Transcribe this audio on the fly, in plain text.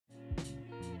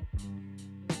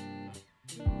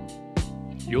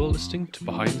You're listening to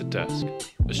Behind the Desk,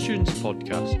 a student's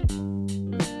podcast.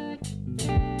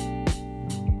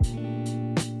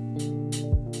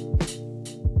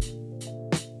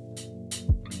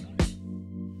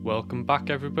 Welcome back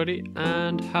everybody,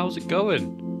 and how's it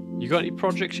going? You got any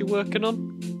projects you're working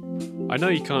on? I know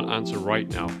you can't answer right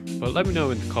now, but let me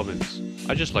know in the comments.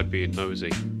 I just like being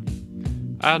nosy.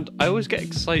 And I always get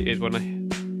excited when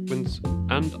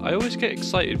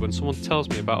someone tells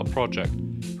me about a project,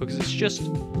 because it's just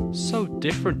so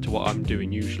different to what I'm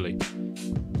doing usually.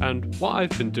 And what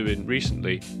I've been doing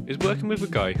recently is working with a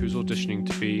guy who's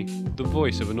auditioning to be the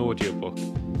voice of an audiobook.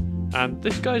 And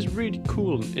this guy's really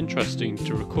cool and interesting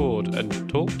to record and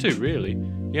talk to, really.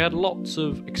 He had lots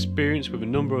of experience with a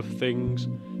number of things,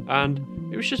 and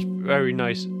it was just a very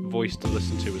nice voice to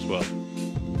listen to as well.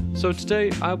 So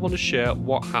today I want to share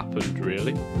what happened,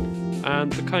 really,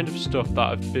 and the kind of stuff that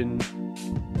I've been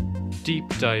deep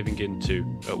diving into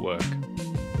at work.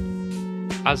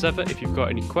 As ever, if you've got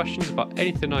any questions about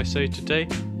anything I say today,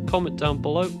 comment down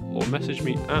below or message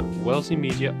me at Wellesley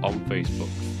Media on Facebook.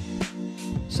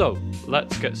 So,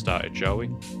 let's get started, shall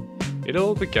we? It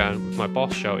all began with my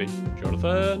boss shouting,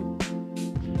 "Jonathan!"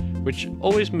 which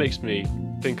always makes me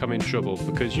think I'm in trouble,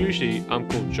 because usually I'm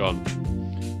called John,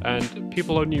 and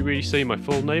people only really say my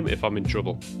full name if I'm in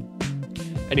trouble.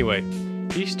 Anyway,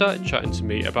 he started chatting to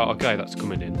me about a guy that's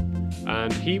coming in,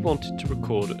 and he wanted to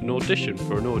record an audition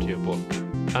for an audiobook.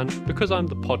 And because I'm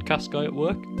the podcast guy at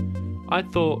work,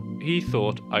 he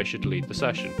thought I should lead the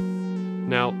session.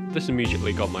 Now, this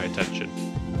immediately got my attention,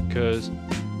 because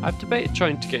I've debated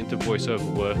trying to get into voiceover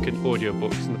work and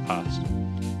audiobooks in the past,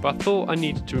 but I thought I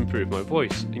needed to improve my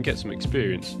voice and get some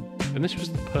experience, and this was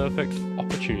the perfect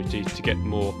opportunity to get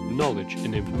more knowledge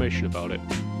and information about it.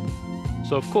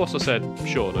 So of course I said,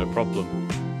 sure, no problem.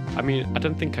 I mean, I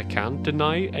don't think I can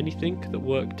deny anything that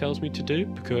work tells me to do,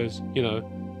 because,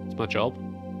 it's my job.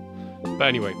 But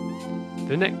anyway,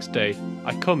 the next day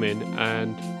I come in,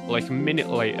 and like a minute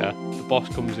later the boss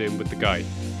comes in with the guy,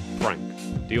 Frank,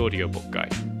 the audiobook guy.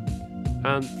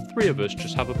 And the three of us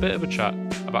just have a bit of a chat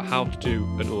about how to do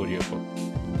an audiobook.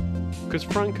 Because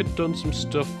Frank had done some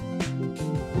stuff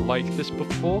like this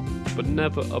before, but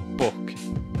never a book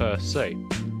per se.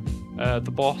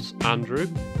 The boss, Andrew,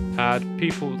 had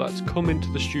people that's come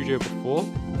into the studio before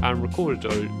and recorded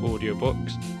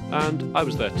audiobooks, and I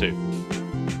was there too.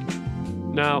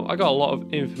 Now, I got a lot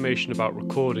of information about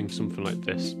recording something like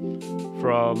this,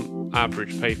 from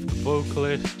average pay for the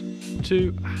vocalist,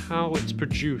 to how it's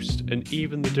produced, and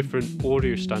even the different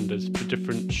audio standards for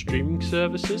different streaming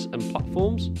services and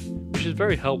platforms, which is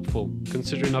very helpful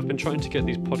considering I've been trying to get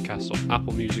these podcasts on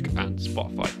Apple Music and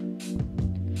Spotify.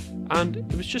 And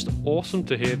it was just awesome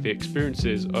to hear the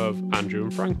experiences of Andrew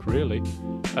and Frank, really.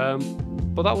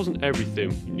 But that wasn't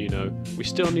everything, We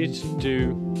still needed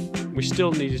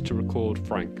to record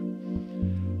Frank.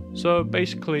 So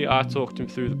basically I talked him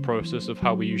through the process of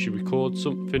how we usually record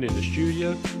something in the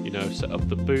studio, set up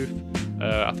the booth.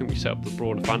 I think we set up the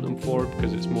broader phantom for it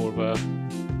because it's more of a,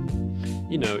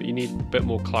 you need a bit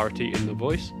more clarity in the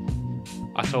voice.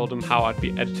 I told him how I'd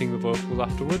be editing the vocals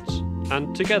afterwards,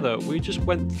 and together we just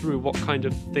went through what kind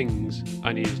of things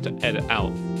I needed to edit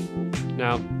out.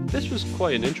 Now, this was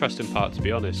quite an interesting part, to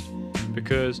be honest,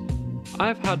 because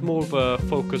I've had more of a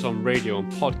focus on radio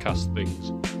and podcast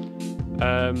things.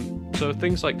 So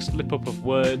things like slip up of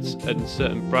words and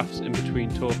certain breaths in between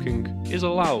talking is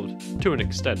allowed to an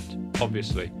extent,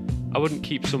 obviously. I wouldn't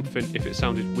keep something if it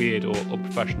sounded weird or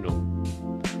unprofessional.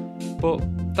 But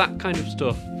that kind of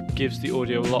stuff gives the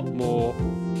audio a lot more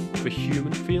of a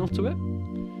human feel to it.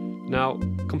 Now,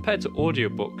 compared to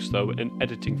audiobooks though, and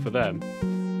editing for them,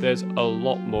 there's a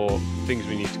lot more things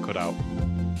we need to cut out.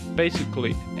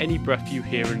 Basically, any breath you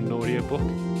hear in an audiobook,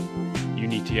 you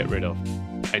need to get rid of.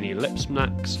 Any lip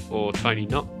smacks or tiny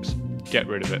knocks, get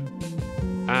rid of it.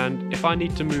 And if I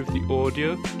need to move the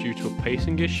audio due to a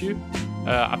pacing issue,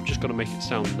 I've just got to make it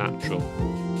sound natural.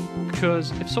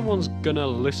 Because if someone's gonna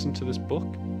listen to this book,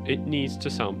 it needs to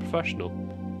sound professional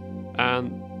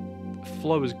and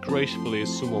flow as gracefully as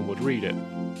someone would read it.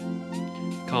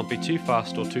 It can't be too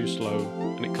fast or too slow,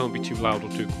 and it can't be too loud or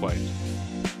too quiet.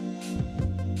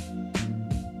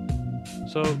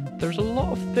 So there's a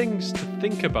lot of things to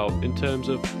think about in terms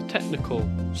of the technical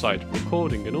side of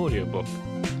recording an audiobook.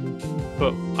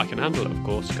 But I can handle it, of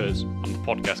course, because I'm the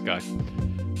podcast guy.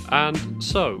 And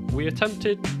so we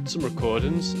attempted some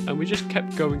recordings, and we just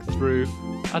kept going through,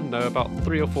 about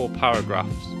 3 or 4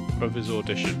 paragraphs of his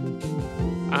audition,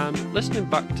 and listening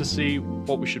back to see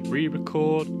what we should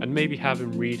re-record and maybe have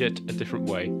him read it a different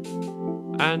way.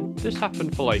 And this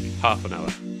happened for like half an hour.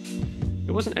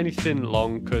 It wasn't anything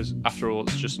long because after all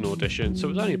it's just an audition, so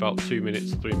it was only about 2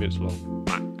 minutes, 3 minutes long,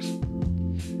 max.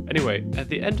 Anyway, at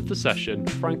the end of the session,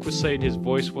 Frank was saying his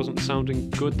voice wasn't sounding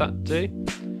good that day,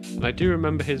 and I do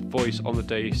remember his voice on the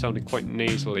day sounding quite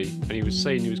nasally, and he was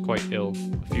saying he was quite ill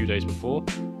a few days before,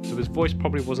 so his voice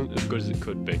probably wasn't as good as it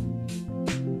could be.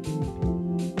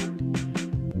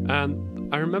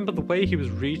 And I remember the way he was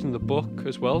reading the book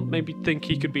as well made me think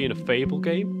he could be in a Fable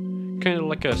game, kind of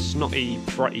like a snotty,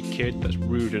 bratty kid that's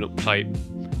rude and uptight.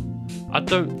 I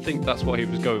don't think that's what he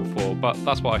was going for, but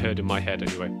that's what I heard in my head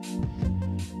anyway.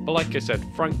 But like I said,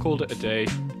 Frank called it a day,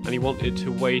 and he wanted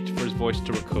to wait for his voice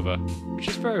to recover, which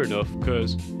is fair enough,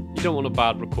 because you don't want a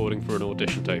bad recording for an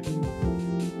audition tape.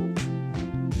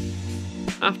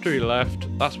 After he left,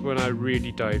 that's when I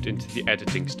really dived into the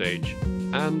editing stage,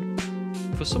 and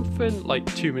for something like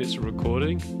 2 minutes of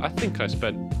recording, I think I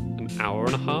spent an hour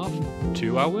and a half,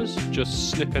 2 hours, just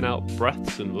snipping out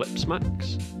breaths and lip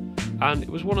smacks, and it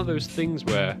was one of those things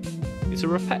where it's a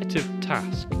repetitive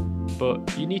task, but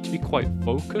you need to be quite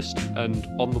focused and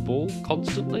on the ball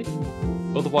constantly,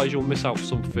 otherwise you'll miss out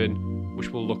something which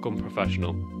will look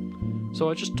unprofessional. So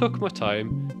I just took my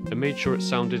time and made sure it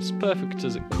sounded as perfect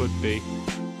as it could be,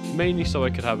 mainly so I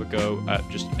could have a go at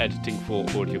just editing for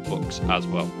audiobooks as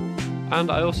well. And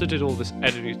I also did all this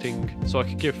editing so I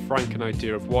could give Frank an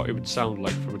idea of what it would sound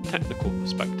like from a technical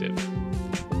perspective.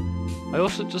 I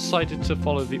also decided to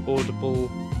follow the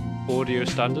Audible audio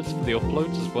standards for the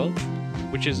uploads as well,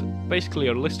 which is basically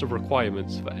a list of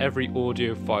requirements for every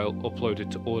audio file uploaded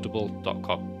to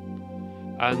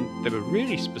audible.com. And they were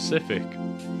really specific.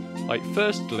 Like,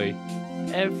 firstly,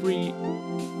 every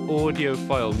audio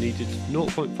file needed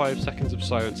 0.5 seconds of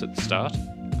silence at the start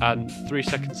and 3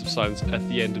 seconds of silence at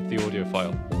the end of the audio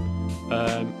file.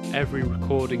 Every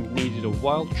recording needed a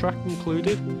wild track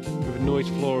included, with a noise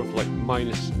floor of like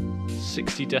minus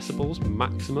 60 decibels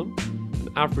maximum, an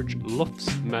average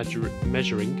LUFS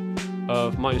measuring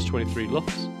of minus 23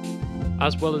 LUFS,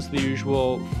 as well as the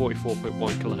usual 44.1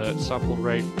 kHz sample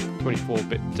rate,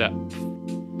 24-bit depth,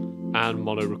 and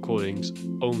mono recordings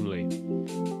only.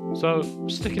 So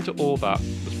sticking to all that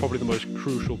was probably the most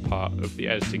crucial part of the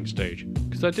editing stage,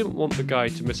 because I didn't want the guy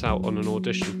to miss out on an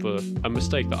audition for a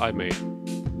mistake that I made.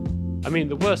 I mean,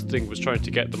 the worst thing was trying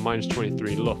to get the minus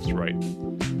 23 LUFS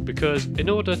right, because in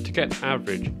order to get an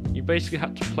average, you basically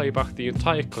had to play back the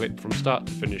entire clip from start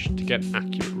to finish to get an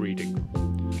accurate reading.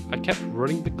 I kept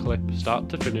running the clip start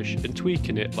to finish and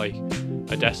tweaking it like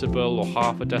a decibel or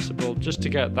half a decibel just to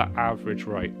get that average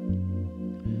right,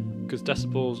 because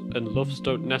decibels and LUFS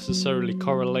don't necessarily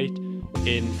correlate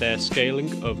in their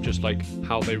scaling of just like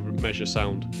how they measure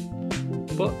sound.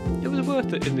 But it was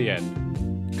worth it in the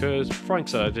end, because Frank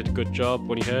said I did a good job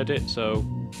when he heard it, so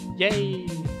yay!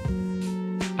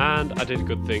 And I did a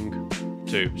good thing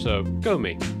too, so go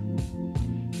me.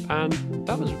 And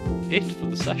that was it for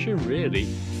the session really.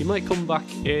 He might come back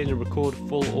in and record a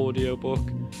full audiobook,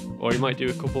 or he might do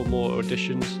a couple more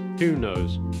auditions, who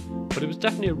knows. But it was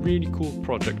definitely a really cool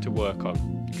project to work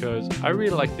on, because I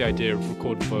really like the idea of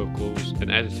recording vocals and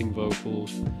editing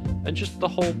vocals, and just the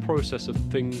whole process of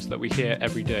things that we hear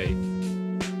every day.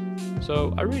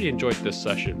 So I really enjoyed this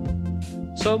session.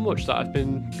 So much that I've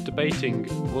been debating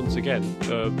once again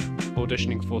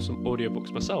auditioning for some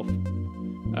audiobooks myself.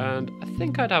 And I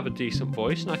think I'd have a decent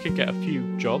voice and I could get a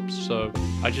few jobs, so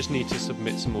I just need to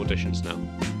submit some auditions now.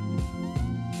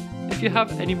 If you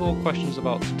have any more questions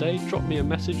about today, drop me a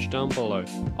message down below.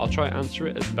 I'll try and answer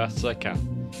it as best as I can.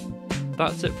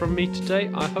 That's it from me today.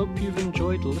 I hope you've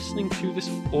enjoyed listening to this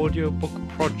audiobook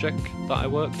project that I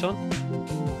worked on.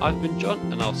 I've been John,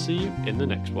 and I'll see you in the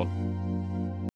next one.